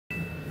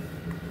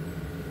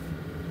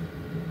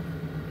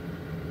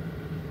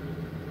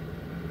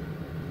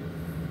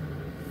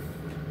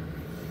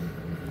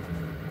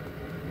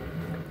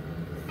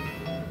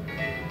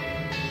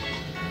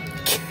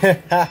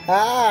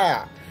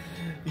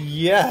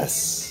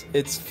Yes,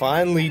 it's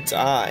finally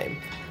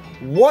time.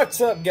 What's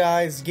up,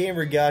 guys?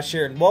 Gamer Gosh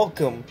here, and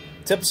welcome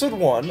to episode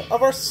 1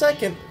 of our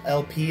second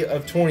LP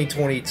of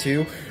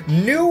 2022,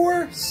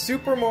 Newer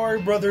Super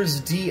Mario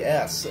Bros.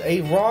 DS,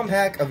 a ROM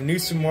hack of New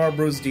Super Mario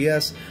Bros.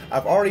 DS.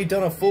 I've already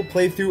done a full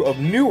playthrough of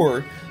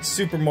Newer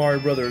Super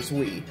Mario Bros.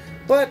 Wii.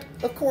 But,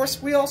 of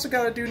course, we also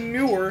gotta do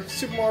Newer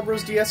Super Mario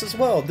Bros. DS as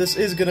well. This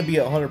is gonna be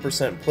a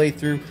 100%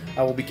 playthrough.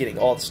 I will be getting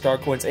all the star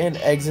coins and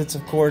exits,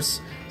 of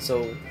course,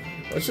 so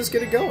let's just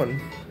get it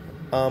going.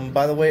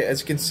 By the way,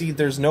 as you can see,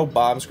 there's no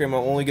bottom screen. I'm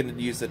only going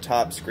to use the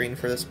top screen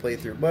for this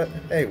playthrough, but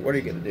hey, what are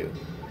you going to do?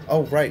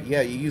 Oh, right,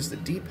 yeah, you use the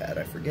D-pad,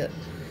 I forget.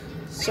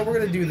 So we're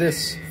going to do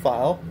this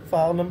file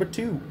number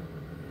 2.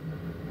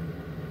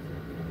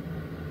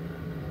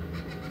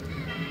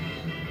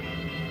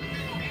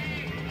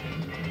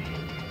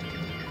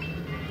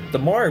 The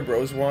Mario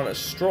Bros were on a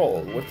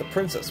stroll with the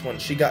princess when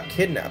she got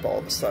kidnapped all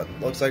of a sudden.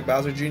 Looks like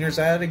Bowser Jr.'s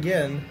at it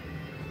again.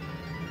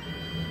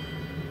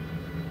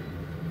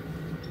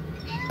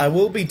 I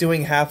will be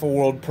doing half a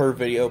world per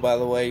video, by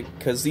the way,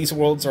 because these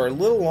worlds are a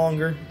little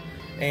longer,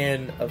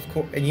 and of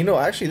course, and you know,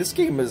 actually, this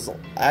game is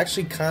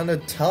actually kind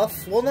of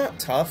tough. Well, not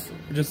tough,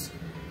 just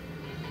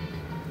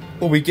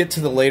when we get to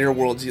the later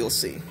worlds, you'll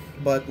see.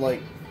 But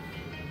like,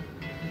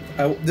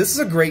 this is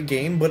a great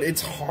game, but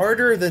it's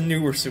harder than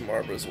Newer Super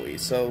Mario Bros. Wii.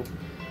 So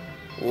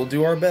we'll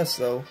do our best,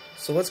 though.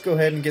 So let's go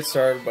ahead and get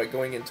started by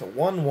going into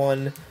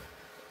 1-1.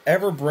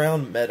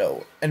 Everbrown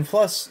Meadow, and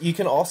plus you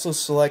can also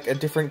select a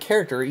different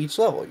character each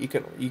level. You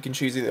can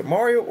choose either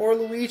Mario or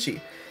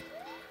Luigi.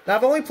 Now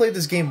I've only played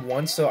this game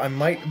once, so I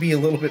might be a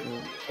little bit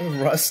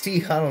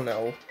rusty. I don't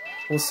know.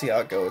 We'll see how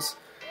it goes.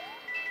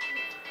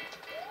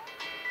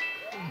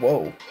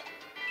 Whoa!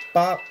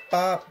 Bop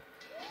bop.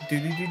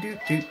 Do do do do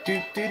do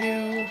do do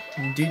do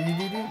do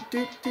do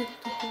do do.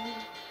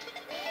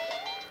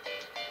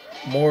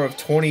 More of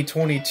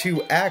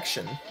 2022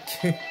 action.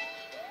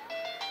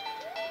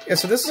 Yeah,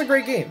 so this is a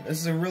great game. This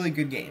is a really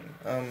good game.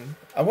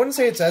 I wouldn't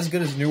say it's as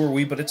good as Newer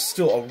Wii, but it's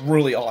still a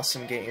really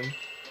awesome game.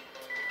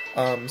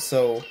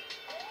 So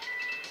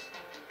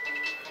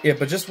yeah,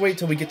 but just wait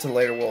till we get to the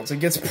later worlds. It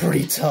gets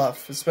pretty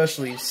tough,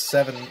 especially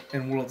 7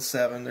 in World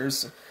 7.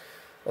 There's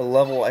a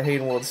level I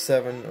hate in World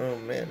 7. Oh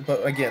man!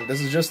 But again,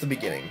 this is just the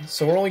beginning.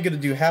 So we're only going to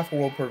do half a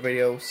world per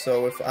video.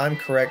 So if I'm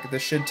correct,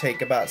 this should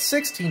take about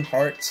 16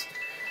 parts.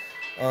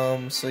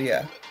 So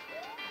yeah,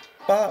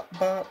 bop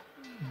bop.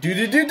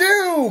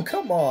 Do-do-do-do!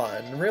 Come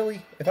on,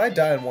 really? If I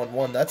die in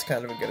 1-1, that's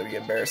kind of going to be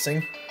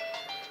embarrassing.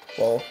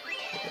 Well,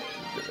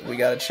 we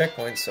got a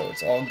checkpoint, so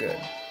it's all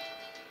good.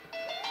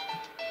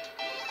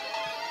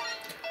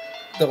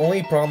 The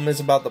only problem is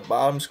about the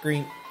bottom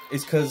screen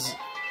is because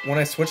when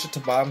I switch it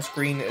to bottom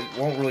screen, it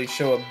won't really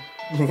show a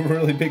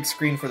really big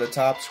screen for the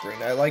top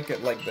screen. I like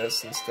it like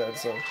this instead,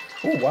 so...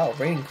 Oh, wow,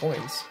 raining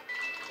coins.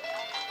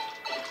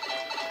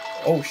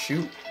 Oh,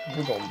 shoot.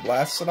 We're going to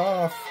blast it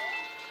off.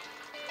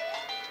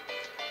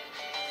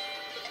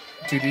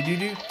 Oh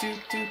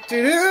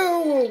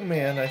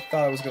man, I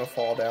thought I was gonna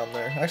fall down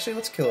there. Actually,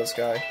 let's kill this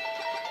guy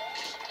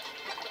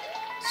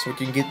so we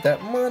can get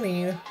that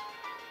money.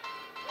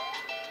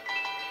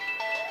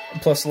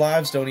 Plus,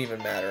 lives don't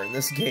even matter in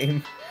this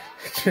game.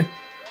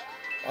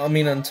 I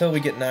mean, until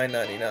we get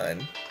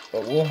 $9.99,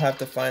 but we'll have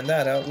to find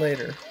that out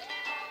later.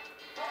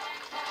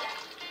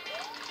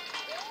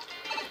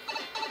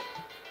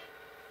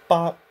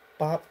 Bop,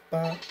 bop,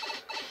 bop.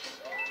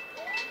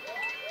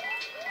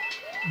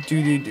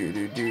 Do do do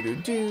do do do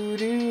do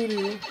do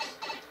do.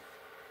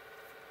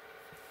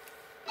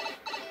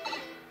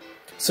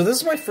 So this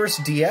is my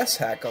first DS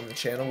hack on the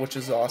channel, which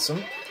is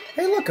awesome.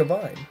 Hey, look, a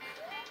vine.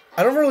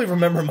 I don't really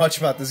remember much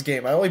about this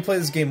game. I only played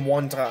this game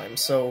one time,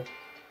 so...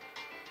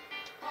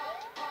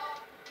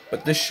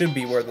 But this should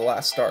be where the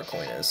last star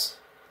coin is.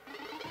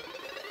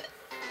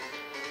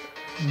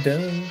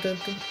 Dun, dun,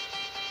 dun.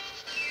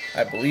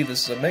 I believe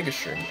this is a Mega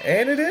Shroom,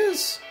 and it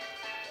is!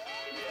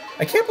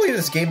 I can't believe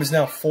this game is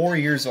now 4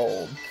 years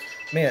old.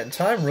 Man,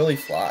 time really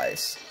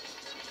flies.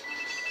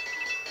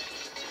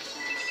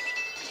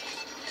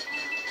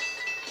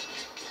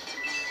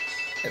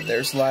 And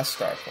there's the last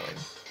star coin.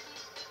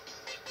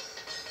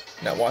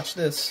 Now watch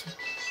this.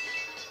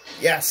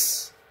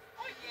 Yes!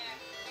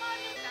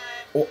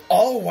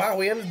 Oh wow,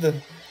 we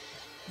ended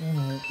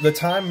the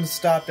time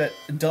stopped at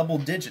double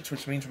digits,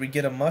 which means we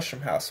get a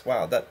mushroom house.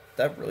 Wow, that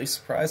really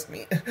surprised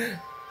me.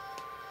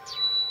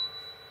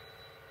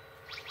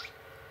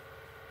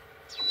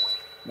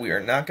 We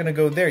are not going to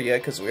go there yet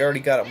because we already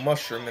got a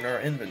mushroom in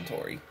our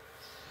inventory.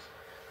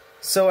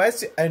 So,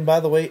 and by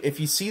the way, if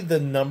you see the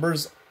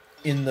numbers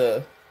in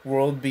the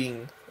world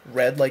being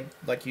red,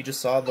 like you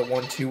just saw, the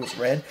 1-2 was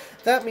red,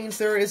 that means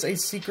there is a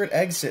secret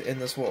exit in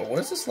this world. What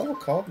is this level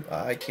called?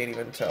 I can't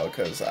even tell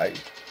because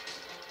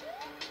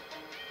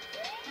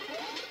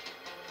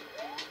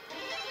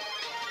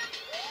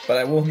But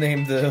I will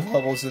name the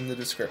levels in the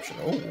description.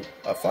 Oh,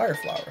 a fire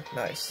flower.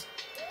 Nice.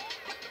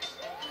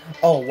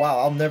 Oh wow,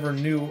 I'll never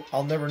know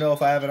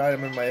if I have an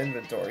item in my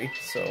inventory,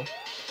 so.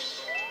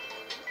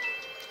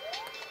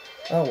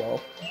 Oh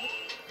well.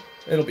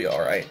 It'll be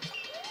alright.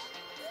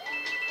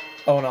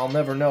 Oh, and I'll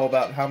never know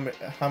about how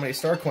many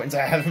star coins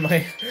I have in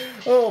my...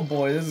 Oh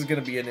boy, this is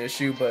gonna be an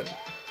issue, but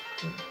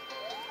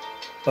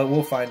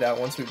we'll find out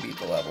once we beat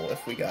the level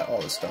if we got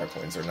all the star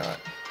coins or not.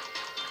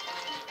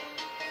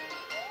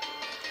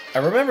 I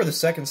remember the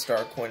second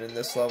star coin in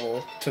this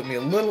level took me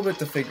a little bit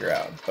to figure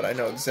out, but I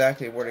know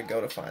exactly where to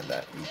go to find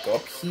that. You go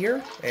up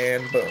here,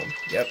 and boom.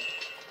 Yep.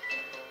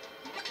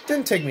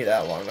 Didn't take me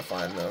that long to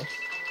find, though.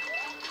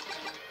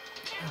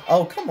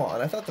 Oh, come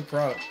on. I thought the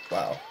product...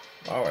 Wow.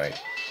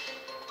 Alright.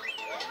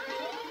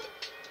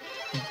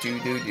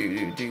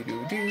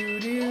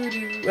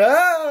 Do-do-do-do-do-do-do-do-do.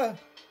 Ah!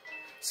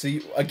 So,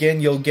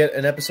 again, you'll get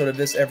an episode of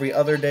this every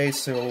other day,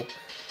 so...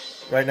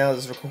 Right now,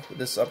 this is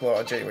uploaded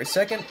on January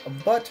 2nd,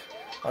 but...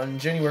 On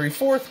January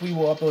 4th, we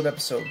will upload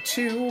episode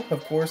 2.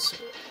 Of course,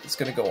 it's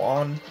going to go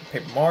on.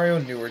 Paper Mario,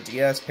 newer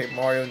DS, Paper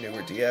Mario,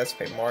 newer DS,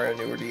 Paper Mario,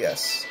 newer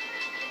DS.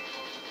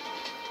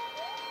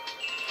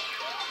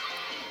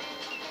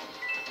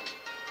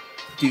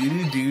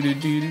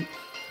 Do-do-do-do-do-do.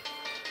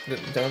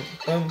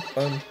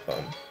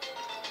 Dum-dum-bum-bum-bum.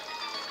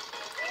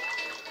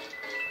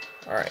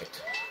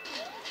 Alright.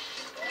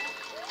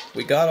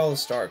 We got all the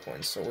star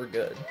coins, so we're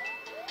good.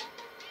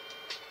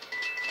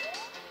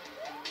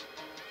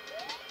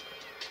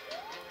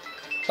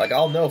 Like,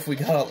 I'll know if we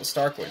got all the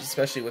star coins,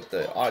 especially with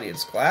the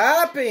audience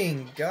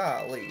clapping.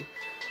 Golly.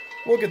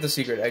 We'll get the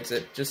secret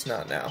exit, just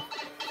not now.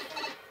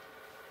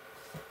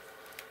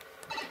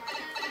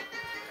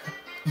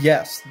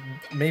 Yes,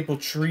 Maple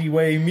Tree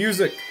Way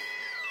music.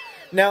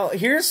 Now,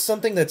 here's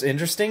something that's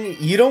interesting.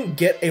 You don't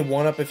get a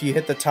 1-up if you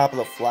hit the top of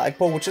the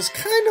flagpole, which is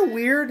kind of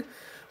weird,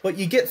 but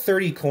you get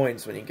 30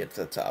 coins when you get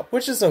to the top,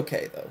 which is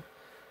okay, though.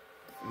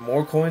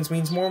 More coins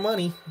means more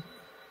money.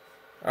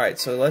 Alright,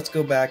 so let's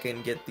go back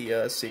and get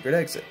the secret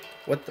exit.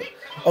 What the...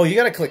 Oh, you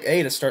gotta click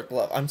A to start the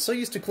level. I'm so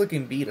used to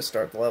clicking B to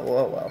start the level.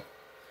 Oh, well.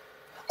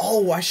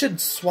 Oh, I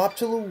should swap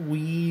to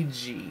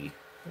Luigi.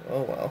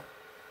 Oh, well.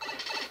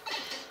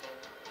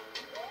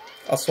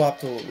 I'll swap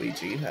to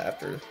Luigi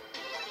after...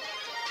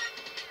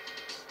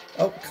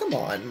 Oh, come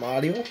on,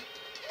 Mario.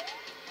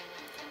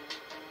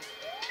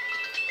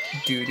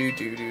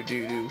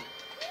 Do-do-do-do-do-do.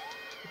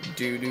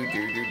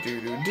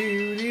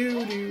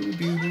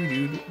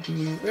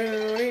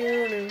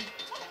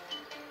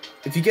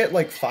 If you get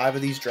like 5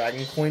 of these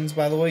dragon coins,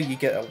 by the way, you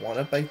get a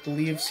 1-up, I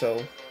believe,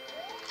 so...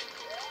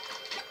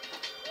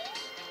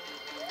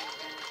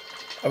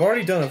 I've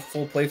already done a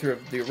full playthrough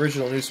of the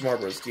original New Super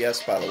Mario Bros.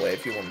 DS, by the way,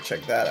 if you want to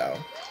check that out.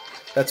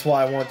 That's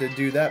why I wanted to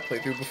do that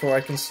playthrough before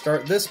I can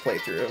start this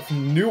playthrough of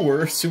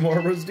newer Super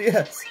Mario Bros.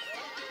 DS.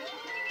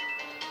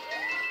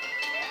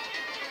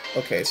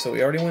 Okay, so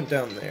we already went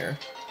down there.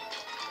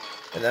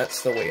 And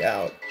that's the way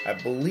out. I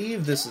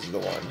believe this is the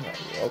one.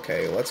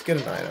 Okay, let's get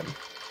an item.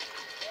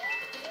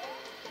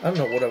 I don't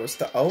know what I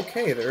was...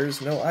 Okay, there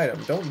is no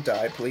item. Don't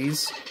die,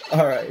 please.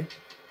 Alright.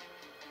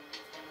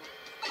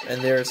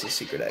 And there's the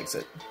secret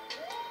exit.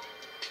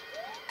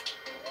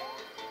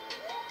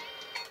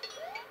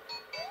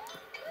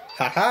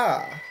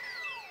 Haha!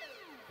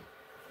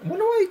 I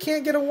wonder why you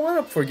can't get a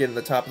 1-up for getting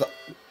the top of the...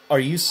 Are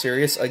you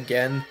serious?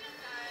 Again?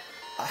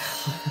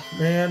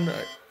 Man,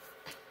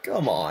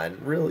 come on,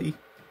 really?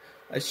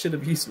 I should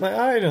have used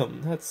my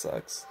item. That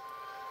sucks.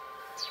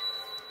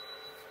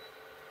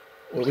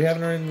 What do we have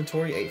in our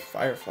inventory? A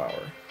fire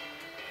flower.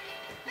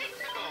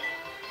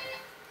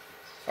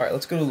 Alright,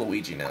 let's go to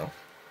Luigi now.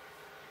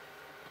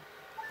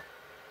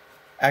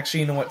 Actually,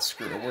 you know what?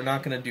 Screw it. We're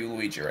not going to do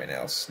Luigi right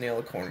now.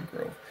 Snailicorn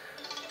Grove.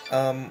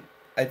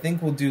 I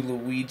think we'll do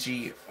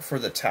Luigi for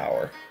the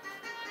tower.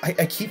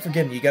 I keep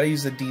forgetting. You got to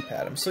use the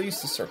D-pad. I'm so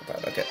used to circle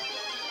pad. Okay.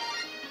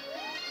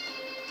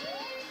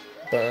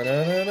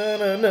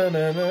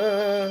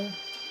 Ba-na-na-na-na-na-na.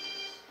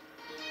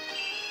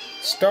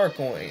 Star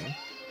coin.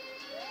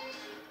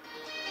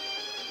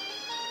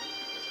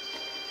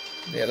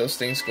 Yeah, those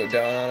things go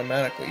down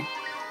automatically.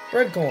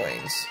 Red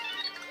coins.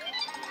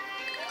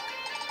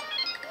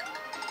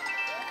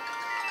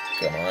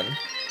 Come on.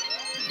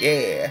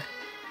 Yeah.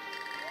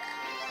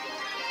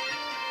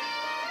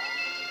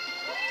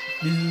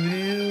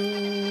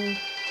 Doo-doo.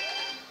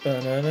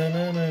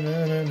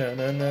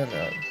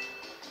 Ba-na-na-na-na-na-na-na-na.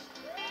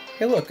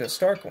 Hey, look, a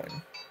star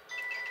coin.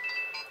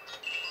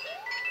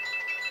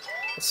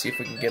 Let's see if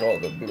we can get all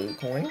the blue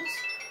coins.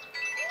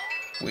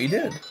 We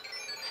did.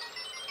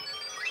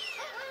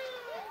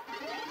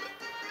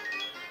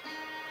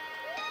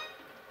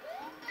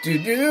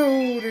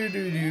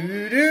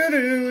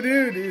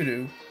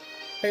 Do-do-do-do-do-do-do-do-do-do.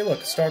 Hey,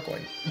 look, a star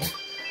coin.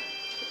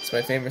 It's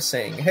my famous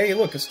saying. Hey,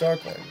 look, a star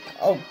coin.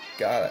 Oh,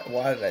 God,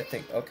 why did I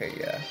think... Okay,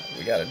 yeah.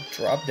 We gotta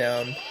drop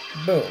down.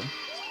 Boom.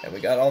 And we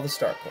got all the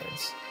star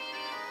coins.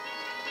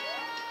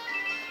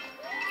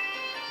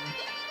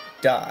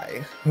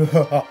 Die.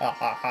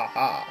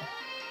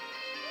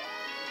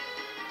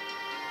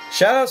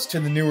 Shoutouts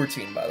to the newer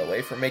team, by the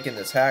way, for making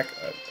this hack.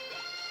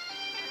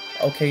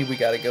 Okay, we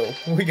gotta go.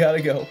 We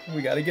gotta go.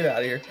 We gotta get out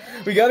of here.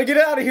 We gotta get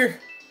out of here!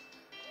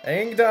 I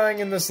ain't dying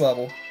in this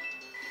level.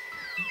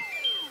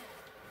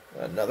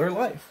 Another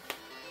life.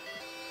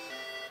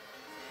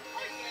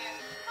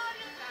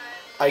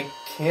 I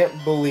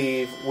can't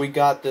believe we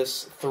got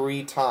this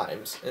 3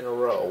 times in a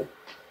row.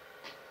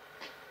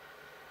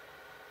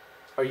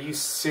 Are you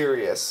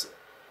serious?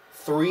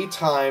 3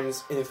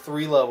 times in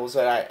 3 levels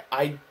that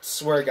I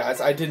swear,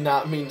 guys, I did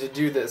not mean to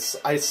do this.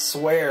 I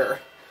swear.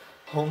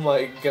 Oh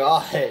my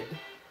god.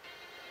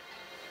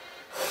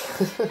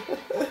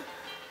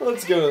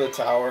 Let's go to the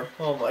tower.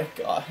 Oh my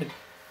god.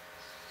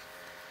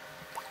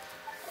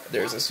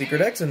 There's a secret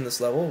exit in this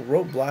level,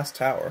 Ropeblast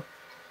Tower.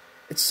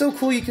 It's so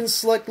cool you can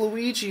select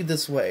Luigi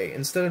this way,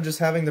 instead of just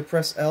having to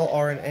press L,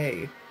 R, and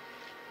A.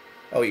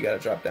 Oh, you gotta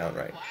drop down,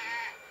 right.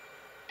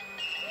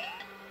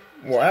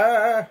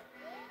 Wah!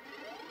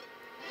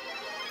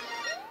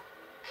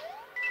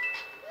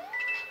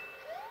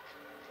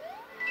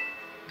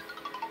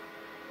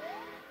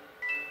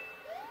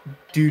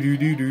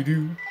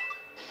 Do-do-do-do-do.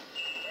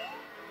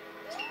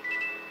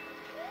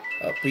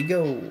 Up we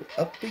go,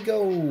 up we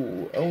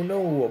go. Oh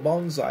no, a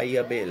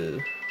bonsai bill.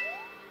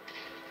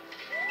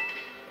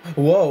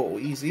 Whoa,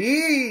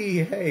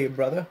 easy. Hey,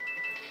 brother.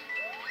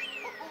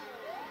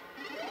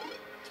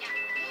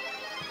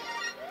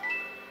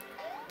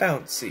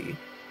 Bouncy.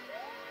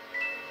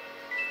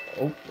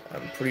 Oh,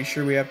 I'm pretty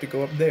sure we have to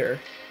go up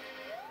there.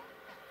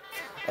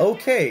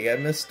 Okay, I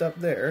messed up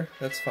there.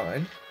 That's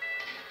fine.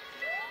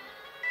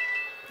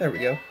 There we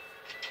go.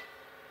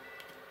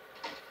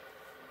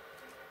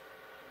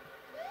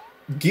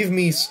 Give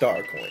me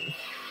star coin.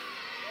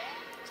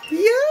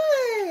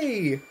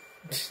 Yay!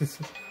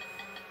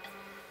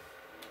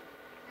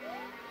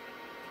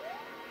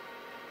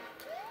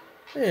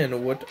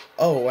 And what?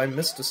 Oh, I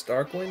missed a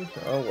star coin?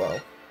 Oh, well.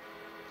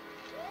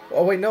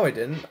 Oh, wait, no, I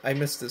didn't. I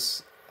missed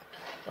this.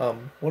 What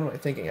am I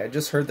thinking? I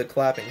just heard the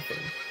clapping thing.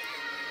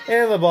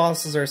 And the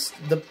bosses are...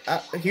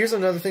 here's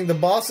another thing. The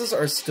bosses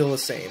are still the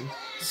same.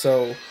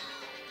 So...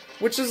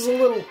 Which is a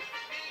little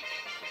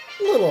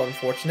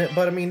unfortunate,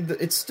 but I mean,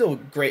 it's still a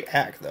great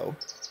hack, though.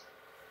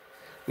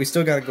 We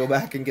still gotta go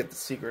back and get the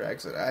secret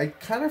exit. I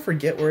kind of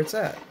forget where it's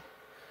at.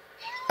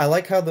 I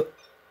like how the...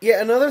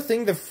 Yeah, another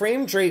thing, the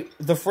frame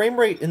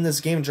rate in this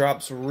game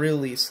drops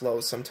really slow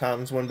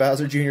sometimes when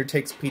Bowser Jr.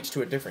 takes Peach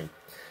to a different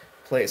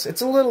place.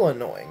 It's a little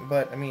annoying,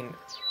 but, I mean,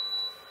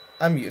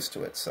 I'm used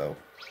to it, so...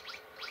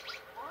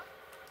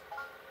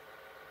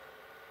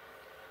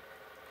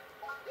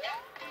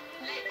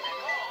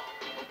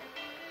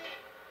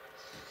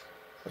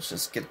 Let's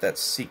just get that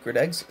secret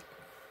exit.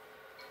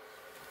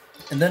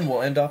 And then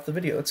we'll end off the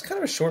video. It's kind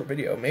of a short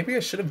video. Maybe I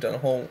should have done a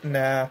whole...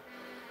 Nah.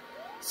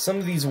 Some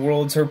of these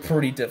worlds are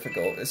pretty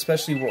difficult,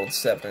 especially World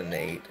 7 and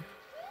 8.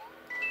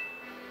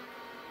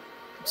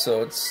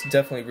 So it's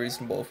definitely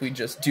reasonable if we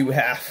just do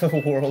half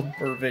a world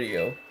per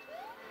video.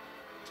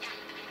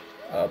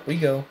 Up we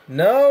go.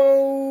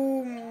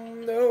 No!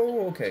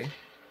 No, okay.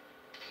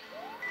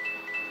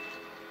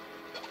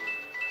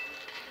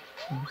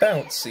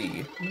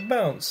 Bouncy.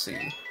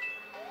 Bouncy.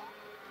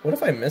 What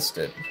if I missed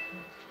it?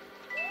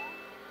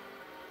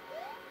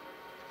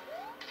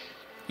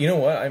 You know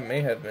what? I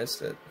may have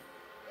missed it.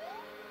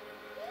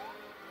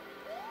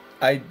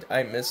 I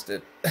missed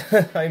it.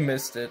 I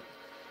missed it.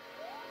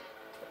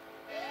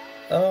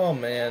 Oh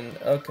man.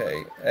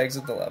 Okay.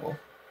 Exit the level. Are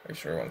you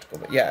sure I want to go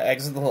back? Yeah,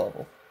 exit the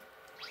level.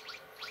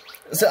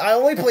 So I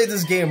only played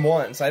this game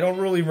once. I don't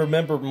really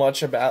remember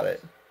much about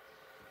it.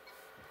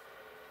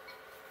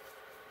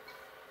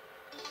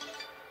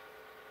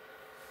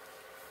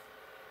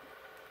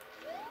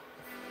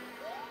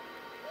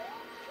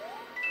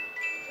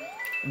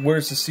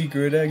 Where's the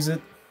secret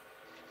exit?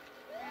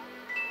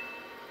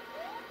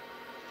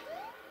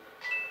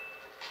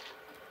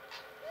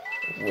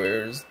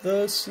 Where's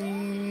the secret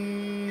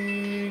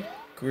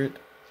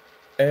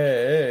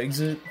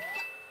exit?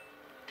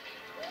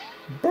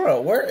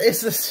 Bro, where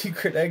is the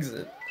secret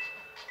exit?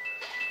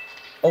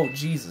 Oh,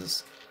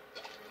 Jesus.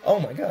 Oh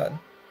my god.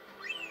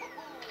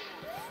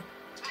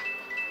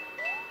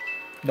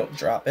 Don't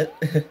drop it.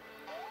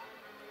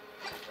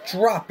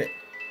 Drop it.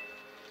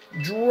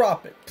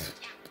 Drop it.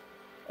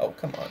 Oh,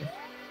 come on.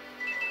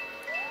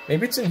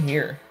 Maybe it's in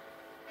here.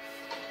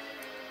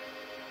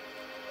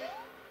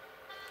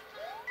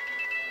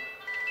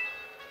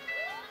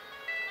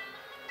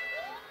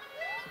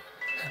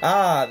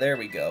 Ah, there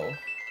we go.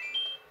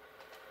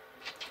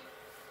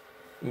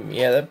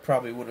 Yeah, that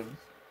probably would have...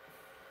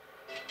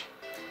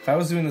 If I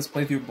was doing this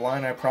playthrough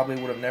blind, I probably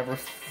would have never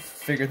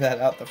figured that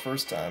out the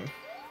first time.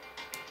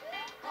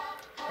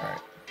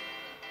 Alright.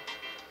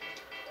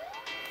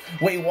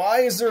 Wait,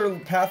 why is there a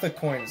path of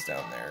coins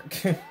down there?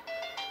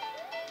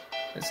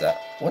 Is that...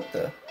 What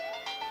the...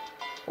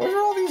 What are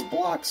all these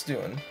blocks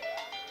doing?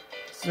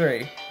 Is there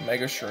a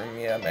Mega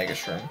Shroom? Yeah, Mega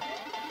Shroom.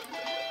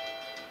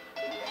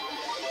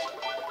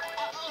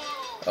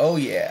 Oh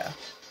yeah.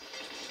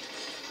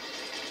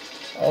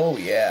 Oh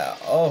yeah.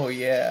 Oh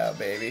yeah,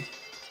 baby.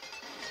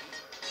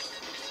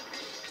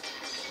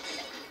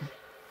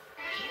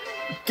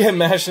 Can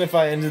imagine if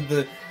I ended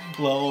the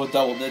level with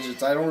double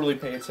digits. I don't really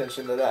pay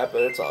attention to that,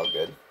 but it's all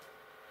good.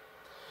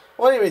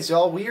 Well, anyways,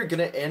 y'all, we are going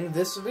to end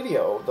this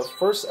video. The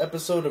first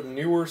episode of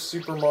newer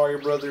Super Mario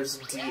Bros.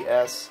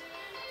 DS.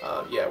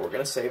 Yeah, we're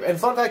gonna save. And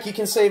fun fact, you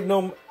can save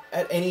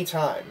at any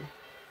time.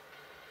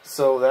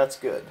 So that's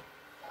good.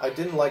 I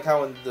didn't like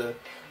how in the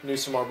new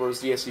Super Mario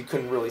Bros. DS you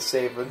couldn't really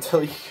save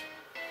until you...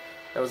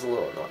 That was a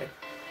little annoying.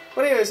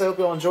 But anyways, I hope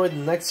you all enjoyed the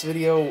next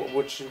video,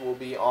 which will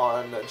be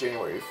on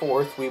January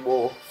 4th. We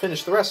will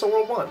finish the rest of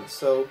World 1.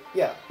 So,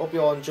 yeah, hope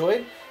you all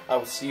enjoyed. I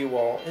will see you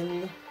all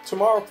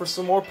tomorrow for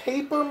some more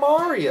Paper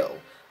Mario.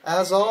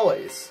 As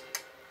always,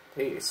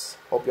 peace.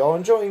 Hope you all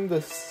enjoying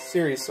the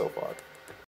series so far.